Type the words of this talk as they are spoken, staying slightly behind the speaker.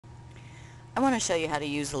I want to show you how to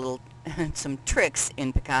use a little some tricks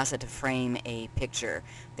in Picasa to frame a picture.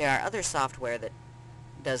 There are other software that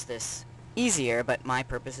does this easier, but my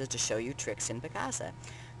purpose is to show you tricks in Picasa.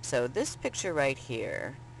 So this picture right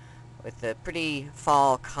here with the pretty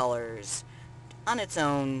fall colors on its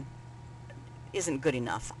own isn't good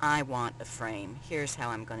enough. I want a frame. Here's how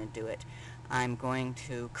I'm going to do it. I'm going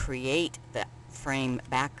to create the frame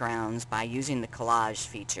backgrounds by using the collage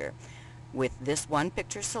feature. With this one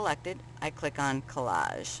picture selected, I click on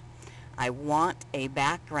collage. I want a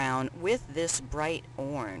background with this bright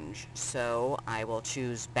orange, so I will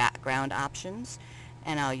choose background options,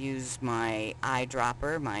 and I'll use my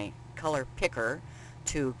eyedropper, my color picker,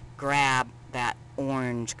 to grab that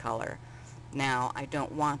orange color. Now I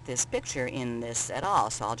don't want this picture in this at all,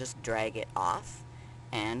 so I'll just drag it off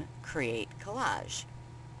and create collage.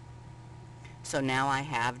 So now I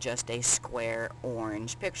have just a square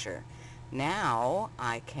orange picture. Now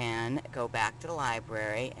I can go back to the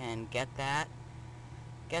library and get that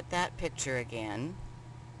picture again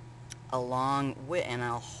along with, and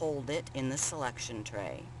I'll hold it in the selection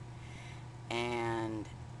tray. And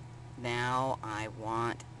now I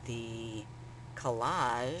want the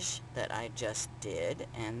collage that I just did,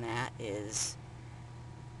 and that is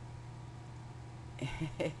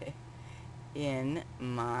in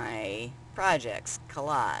my projects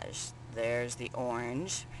collage. There's the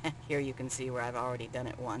orange. Here you can see where I've already done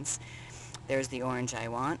it once. There's the orange I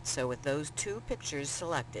want. So with those two pictures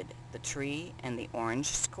selected, the tree and the orange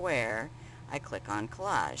square, I click on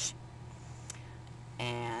collage.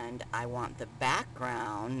 And I want the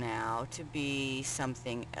background now to be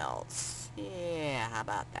something else. Yeah, how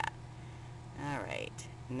about that? Alright,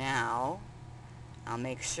 now I'll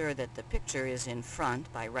make sure that the picture is in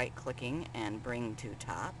front by right-clicking and bring to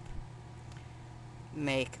top.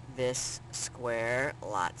 Make this square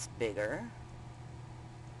lots bigger,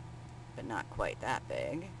 but not quite that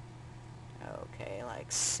big. Okay, like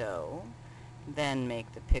so. Then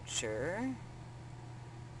make the picture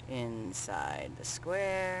inside the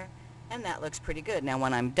square, and that looks pretty good. Now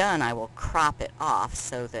when I'm done, I will crop it off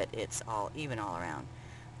so that it's all even all around.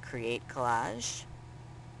 Create collage.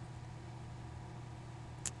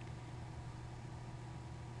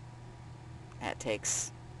 That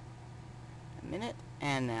takes a minute,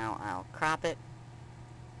 and now I'll crop it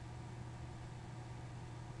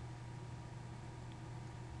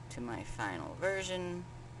to my final version.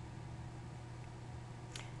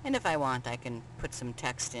 And if I want, I can put some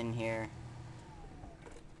text in here.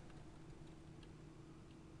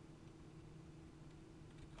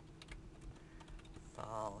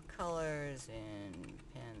 Fall colors in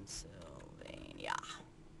Pennsylvania.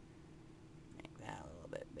 Make that a little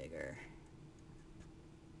bit bigger.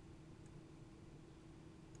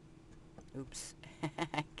 Oops,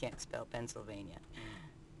 I can't spell Pennsylvania.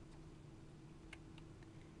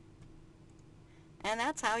 And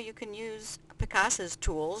that's how you can use Picasa's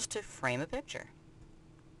tools to frame a picture.